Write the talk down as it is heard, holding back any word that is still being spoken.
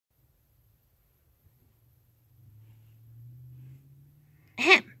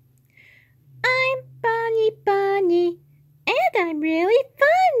really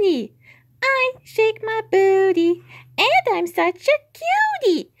funny. I shake my booty, and I'm such a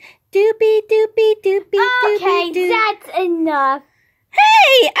cutie. Doopy doopy doopy doopy Okay, doo. that's enough.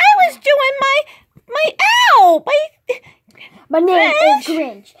 Hey, I was doing my ow. My name Grinch?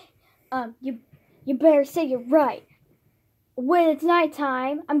 is Grinch. You better say it right. When it's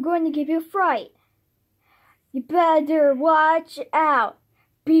nighttime, I'm going to give you a fright. You better watch out,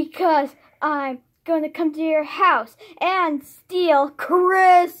 because I'm going to come to your house and steal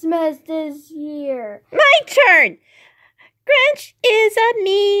Christmas this year. My turn. Grinch is a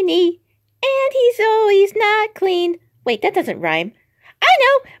meanie, and he's always not clean. Wait, that doesn't rhyme. I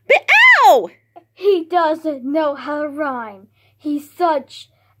know, but ow! He doesn't know how to rhyme. He's such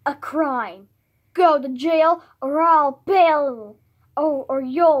a crime. Go to jail or I'll bail. Or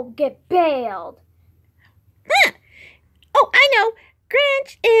you'll get bailed. Huh. Oh, I know.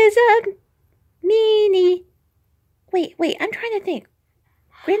 Grinch is a meanie. Wait, I'm trying to think.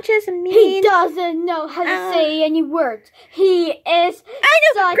 Grinch is a meanie. He doesn't know how to say any words. He is I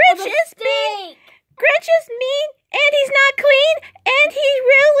know. such Grinch a is mean. mistake. Grinch is mean, and he's not clean, and he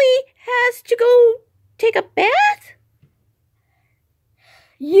really has to go take a bath?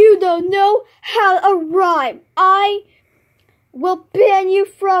 You don't know how to rhyme. I will ban you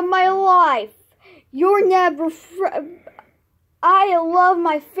from my life. You're never I love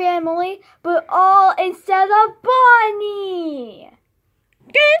my family, but all instead of Bonnie.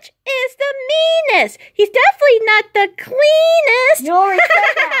 Grinch is the meanest. He's definitely not the cleanest. You already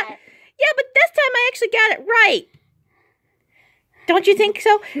said that. Yeah, but this time I actually got it right. Don't you think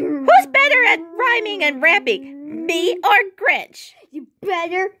so? Who's better at rhyming and rapping, me or Grinch? You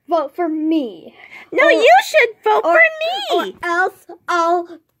better vote for me. No, you should vote for me. Or else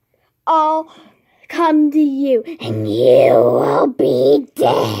I'll come to you and you will be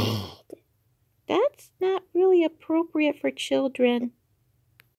dead. That's not really appropriate for children.